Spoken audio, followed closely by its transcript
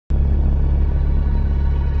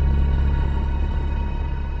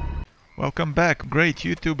Welcome back, great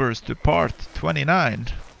YouTubers, to part 29.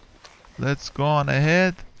 Let's go on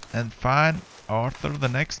ahead and find Arthur the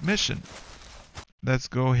next mission. Let's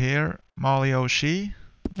go here, Molly O'Shea.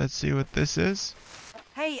 Let's see what this is.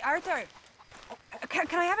 Hey, Arthur.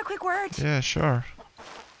 Can I have a quick word? Yeah, sure.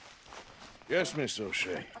 Yes, Miss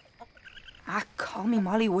O'Shea. Call me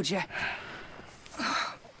Molly, would you?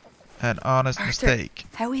 An honest Arthur, mistake.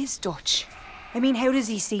 how is Dutch? I mean, how does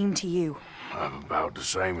he seem to you? I'm about the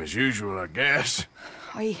same as usual, I guess.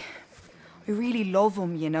 I really love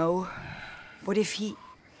him, you know. But if he...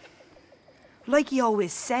 Like he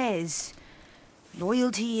always says,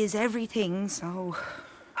 loyalty is everything, so...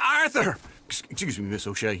 Arthur! Excuse me, Miss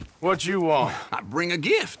O'Shea. What you want? I bring a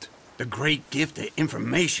gift. The great gift of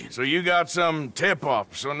information. So you got some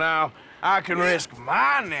tip-off, so now I can risk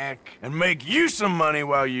my neck and make you some money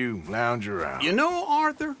while you lounge around. You know,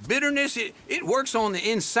 Arthur, bitterness, it works on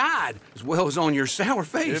the inside as well as on your sour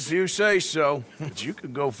face. If you say so. But you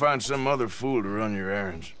could go find some other fool to run your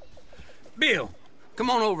errands. Bill, come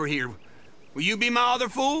on over here. Will you be my other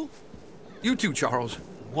fool? You too, Charles.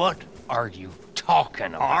 What are you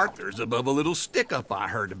talking about? Arthur's above a little stick-up I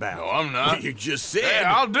heard about. No, I'm not. You just said... Hey,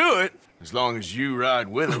 I'll do it, as long as you ride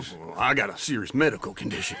with us. I got a serious medical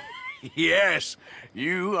condition. Yes,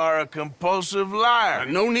 you are a compulsive liar.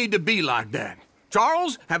 No need to be like that.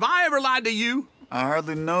 Charles, have I ever lied to you? I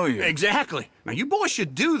hardly know you. Exactly. Now, you boys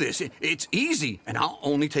should do this. It's easy, and I'll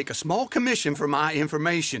only take a small commission for my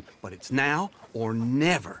information. But it's now or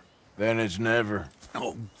never. Then it's never.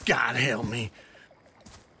 Oh, God help me.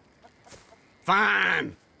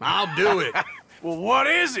 Fine. I'll do it. Well, what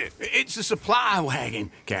is it? It's a supply wagon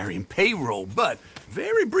carrying payroll, but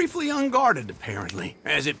very briefly unguarded, apparently.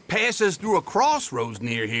 As it passes through a crossroads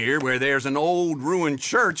near here where there's an old ruined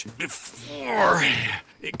church before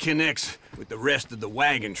it connects with the rest of the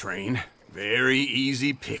wagon train. Very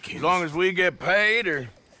easy pickings. As long as we get paid or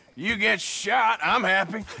you get shot, I'm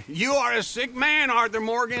happy. You are a sick man, Arthur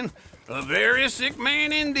Morgan. A very sick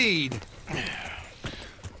man indeed.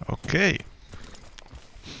 Okay.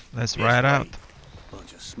 Let's ride out.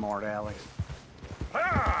 Bunch of smart Alex.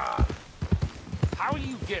 How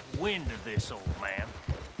you get wind of this, old man?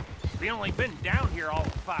 We only been down here all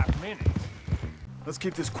of 5 minutes. Let's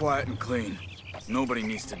keep this quiet and clean. Nobody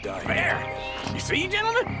needs to die. There! You see,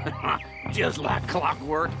 gentlemen? Just like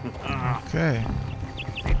clockwork. Okay.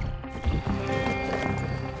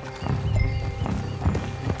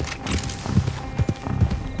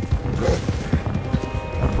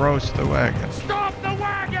 Approach the wagon. Stop the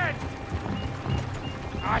wagon!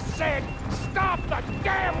 I said, stop the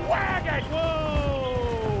damn wagon!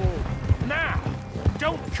 Whoa! Now,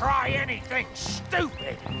 don't try anything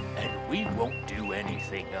stupid, and we won't do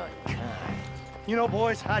anything unkind. You know,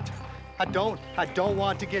 boys, I don't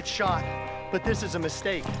want to get shot, but this is a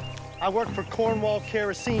mistake. I work for Cornwall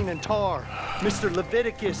Kerosene and Tar, Mr.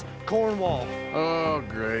 Leviticus Cornwall. Oh,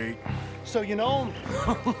 great. So you know him?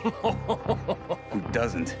 Who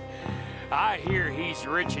doesn't? I hear he's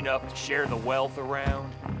rich enough to share the wealth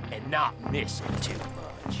around and not miss it too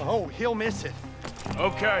much. Oh, he'll miss it.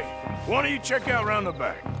 Okay, why don't you check out round the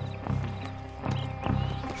back?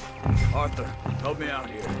 Arthur, help me out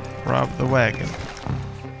here. Rob the wagon.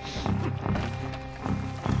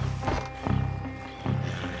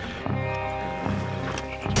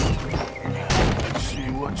 Let's see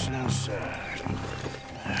what's inside.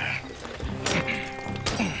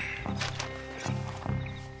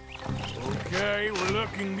 Okay, we're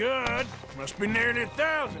looking good. Must be nearly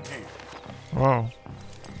 1,000 here. Whoa.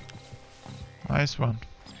 Nice one.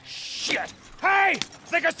 Shit! Hey!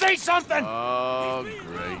 Think I see something! Oh,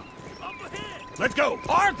 great. Let's go.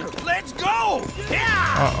 Arthur, let's go!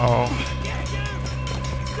 Yeah! Uh-oh.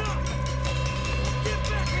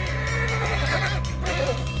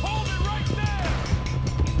 Hold it right there!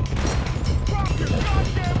 Drop your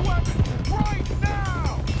goddamn weapon right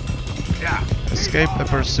now! Yeah. Escape the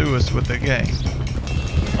pursuers with the gang.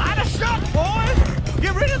 Light a shot, boys!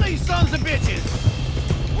 Get rid of these sons of bitches!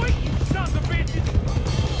 Wait, you sons of bitches!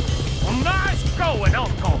 Well, nice going,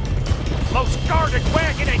 Uncle! Most guarded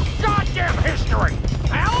wagon in goddamn history!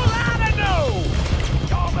 How will I know?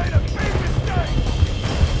 Y'all made a big mistake!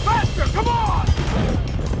 Faster, come on!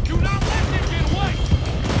 Do not let them get away!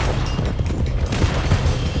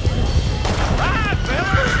 Ride,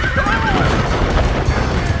 fellas! Come on!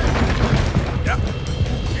 Yep.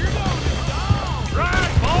 Here goes!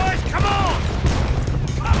 Ride, boys! Come on!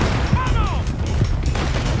 Come on!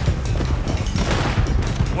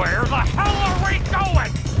 Where the hell are we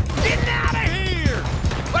going? Get out of here!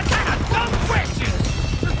 What kind of dumb questions?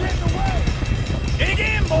 You're getting away!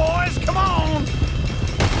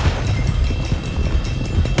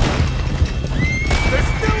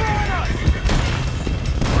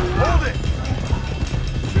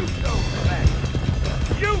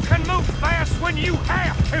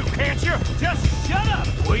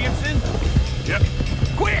 Williamson? Yep.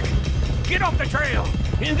 Quick! Get off the trail!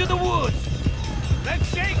 Into the woods! Let's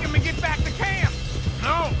shake him and get back to camp!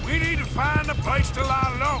 No, we need to find a place to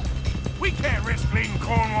lie low. We can't risk leading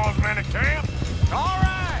Cornwall's men to camp. All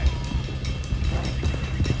right!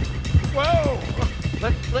 Whoa!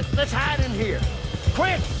 Let's hide in here.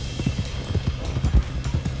 Quick!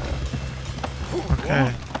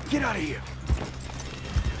 Okay. Get out of here.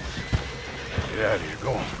 Get out of here,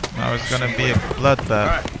 go on. Now it's gonna be a bloodbath. All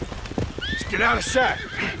right, let's get out of sight.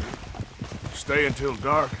 Stay until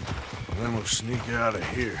dark, and then we'll sneak out of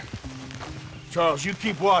here. Charles, you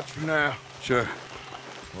keep watch for now. Sure.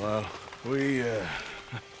 Well, we,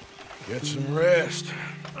 get some rest.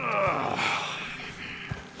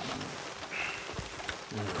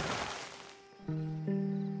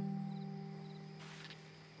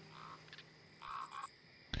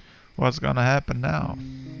 What's gonna happen now?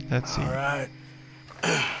 Let's see. All right.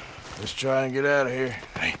 Let's try and get out of here.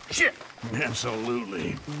 Hey, shit!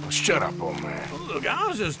 Absolutely. Shut up, old man. Look, I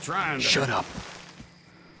was just trying to... Shut up.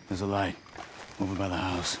 There's a light over by the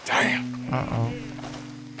house. Damn. Uh-oh.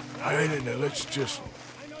 All right, now let's just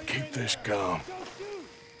keep this calm.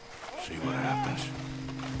 See what happens.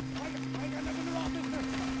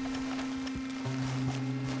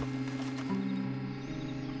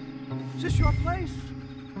 Is this your place?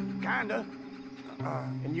 Kinda.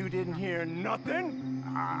 And you didn't hear nothing?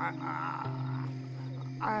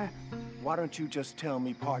 Why don't you just tell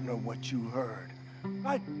me, partner, what you heard?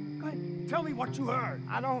 Tell me what you heard.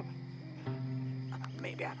 I don't...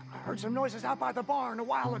 Maybe I heard some noises out by the barn a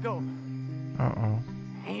while ago. Uh-oh.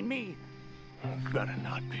 Ain't me. Better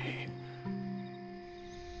not be.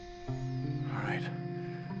 All right.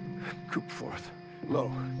 Coopforth.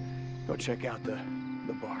 Low. Go check out the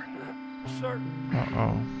barn. Sir.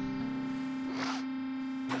 Uh-oh.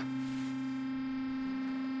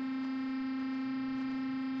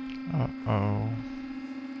 Uh-oh.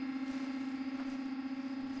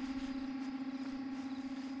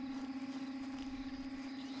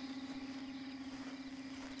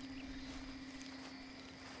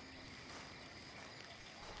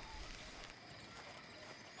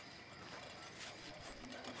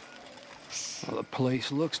 Well, the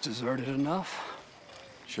place looks deserted enough.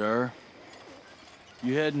 Sure.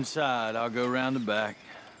 You head inside, I'll go round the back.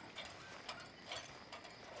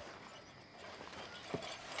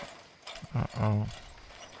 Uh-oh.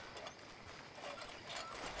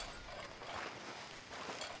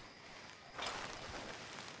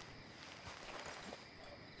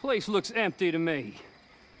 Place looks empty to me.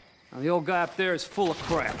 Now, the old guy up there is full of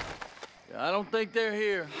crap. I don't think they're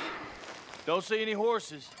here. Don't see any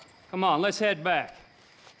horses. Come on, let's head back.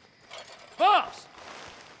 Boss!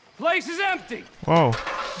 Place is empty! Whoa.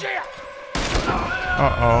 Shit!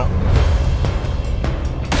 Uh-oh.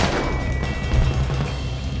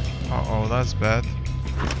 Uh-oh, that's bad.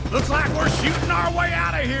 Looks like we're shooting our way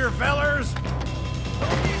out of here, fellers.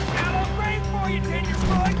 Shallow grave for you,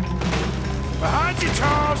 Tenderfoot. Behind you,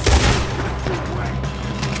 Charles.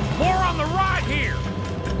 More on the right here.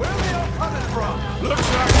 Where are they all coming from? Looks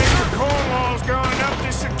like Mr. Cornwall's gone up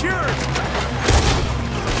to security.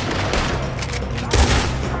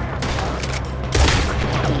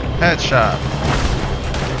 Headshot.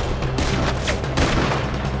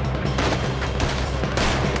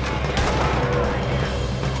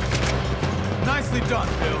 Nicely done,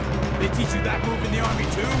 Bill. They teach you that move in the army,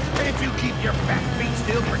 too? Can't you keep your back feet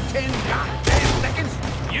still for 10 goddamn seconds?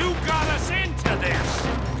 You got us into this!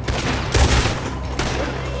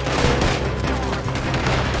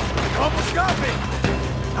 Uncle Scoppy!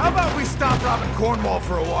 How about we stop robbing Cornwall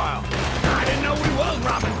for a while? I didn't know we was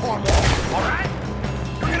robbing Cornwall, all right?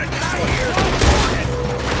 We're gonna get out of here!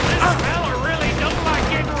 This fella really don't like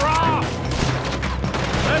getting robbed!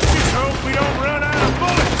 Let's just hope we don't run out of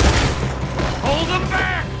bullets. Hold them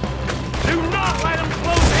back! Do not let them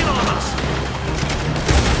close in on us!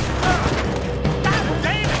 God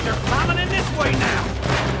damn it, they're climbing in this way now!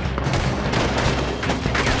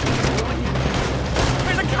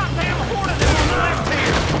 There's a goddamn horde of them on the left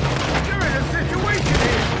here! You're in a situation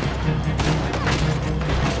here!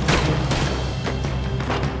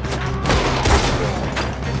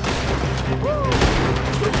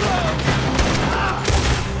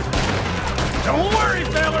 Don't worry,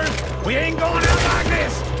 fellers! We ain't going out like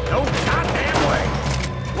this! No goddamn way!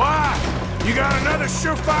 Why? You got another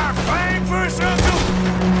surefire plan for us, Uncle?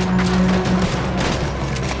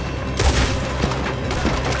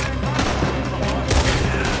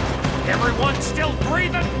 Everyone still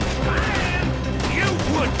breathing? Man, you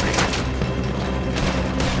would be!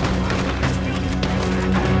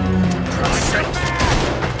 Sit back!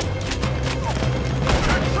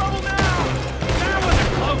 We're in trouble now! Now we're the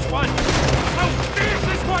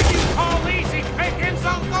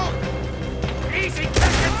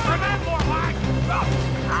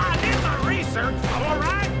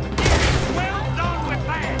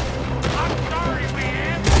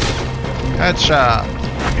Headshot.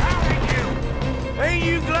 Ain't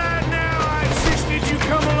you glad now I insisted you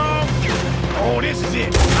come along? Oh, this is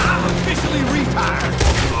it. I'm officially retired.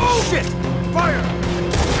 Oh, shit. Fire.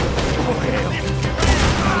 Oh, hell.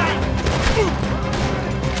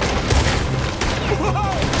 Whoa.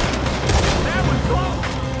 That was close.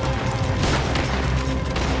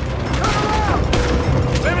 Turn around.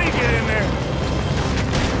 Let me get in there.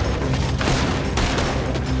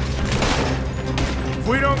 If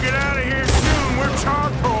we don't get out of here soon, we're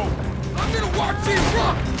charcoal. I'm gonna watch you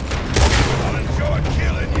rock. I'll enjoy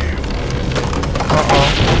killing you.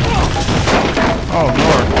 Oh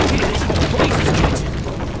Lord.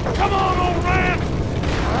 Come on, old man.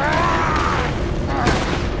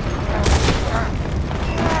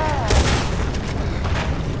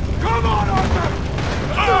 Come on, Arthur.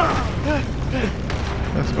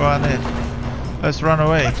 Let's go on in. Let's run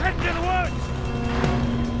away. Let's head to the woods.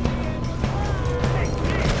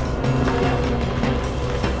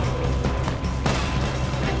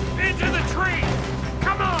 Into the tree.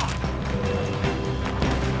 Come on.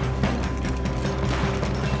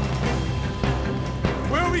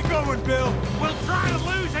 Where are we going, Bill? We'll try to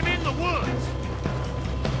lose him in the woods.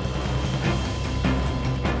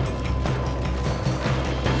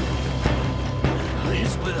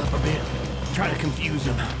 Let's split up a bit. Try to confuse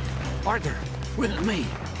them. Arthur, with me.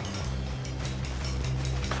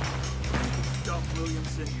 Dump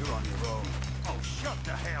Williamson, you're on your own. Oh, shut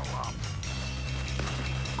the hell up.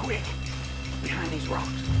 Quick, behind these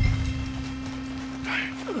rocks.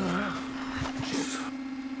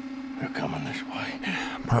 They're coming this way.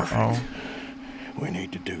 Uh-oh. We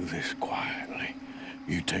need to do this quietly.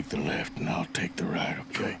 You take the left and I'll take the right,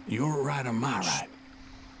 okay? Your right or my right?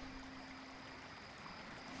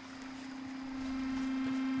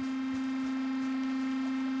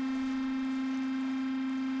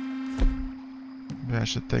 Maybe I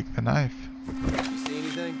should take the knife. You see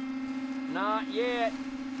anything? Not yet.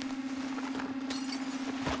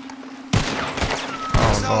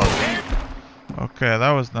 Oh Lord. Okay,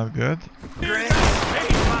 that was not good. Hey,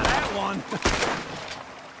 try that one.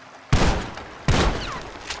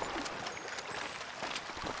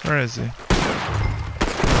 Where is he?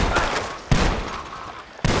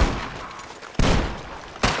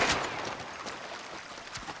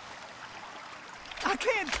 I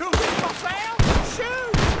can't do this myself.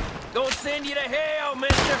 Shoot! Don't send you to hell,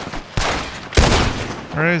 mister.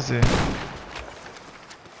 Where is he?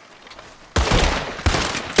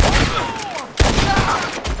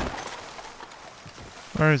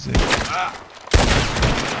 Where is he?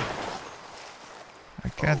 I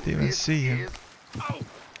can't even see him.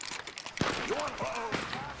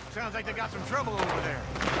 Sounds like they got some trouble over there.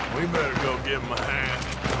 We better go give him a hand.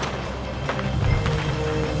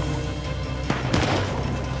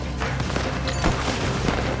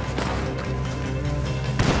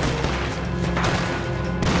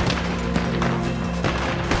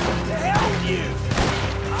 The hell with you!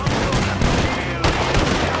 I'm gonna kill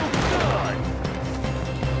you.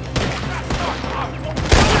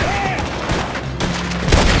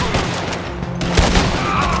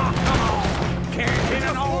 Can't hit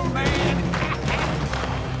an old man.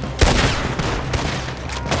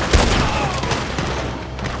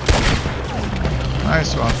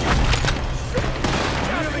 Nice one.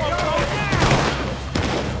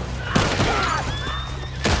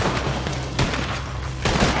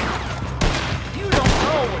 You don't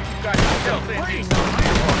know what you got yourself into.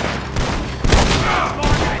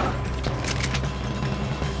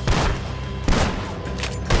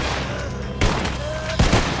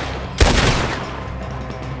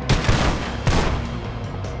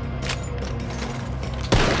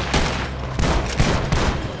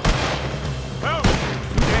 Well,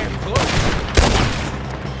 too damn close.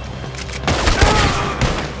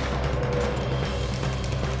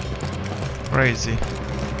 Crazy.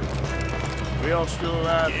 We all still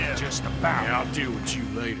alive? Yeah. Just about. Yeah, I'll deal with you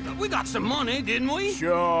later. We got some money, didn't we?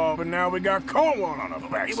 Sure, but now we got Cornwall on our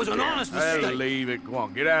backs. It was an again. honest Hey, mistake. leave it. Go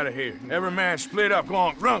on, get out of here. Every man split up. Go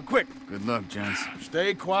on, run, quick. Good luck, gents.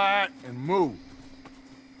 Stay quiet and move.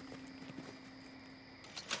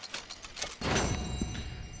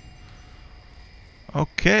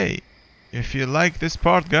 Okay. If you like this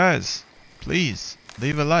part, guys, please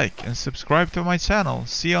leave a like and subscribe to my channel.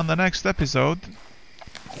 See you on the next episode.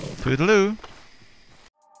 Toodaloo.